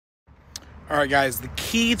All right, guys, the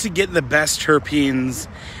key to getting the best terpenes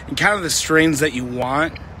and kind of the strains that you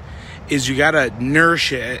want is you got to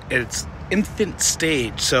nourish it at its infant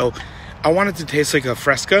stage. So I want it to taste like a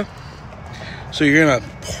Fresca. So you're going to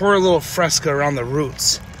pour a little Fresca around the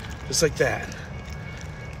roots, just like that.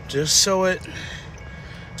 Just so the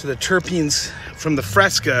terpenes from the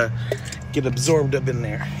Fresca get absorbed up in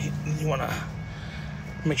there. You want to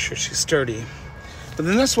make sure she's sturdy. But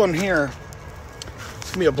then this one here,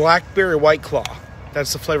 it's going to be a blackberry white claw.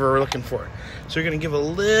 That's the flavor we're looking for. So you're going to give a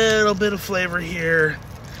little bit of flavor here.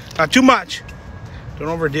 Not too much. Don't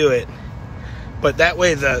overdo it. But that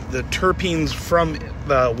way the terpenes from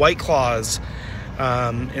the white claws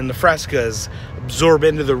and the Frescas absorb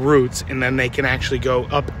into the roots, and then they can actually go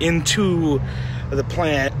up into the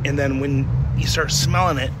plant. And then when you start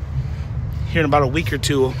smelling it, here in about a week or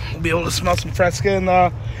two, we'll be able to smell some Fresca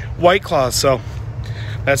and white claws. So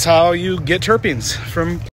that's how you get terpenes from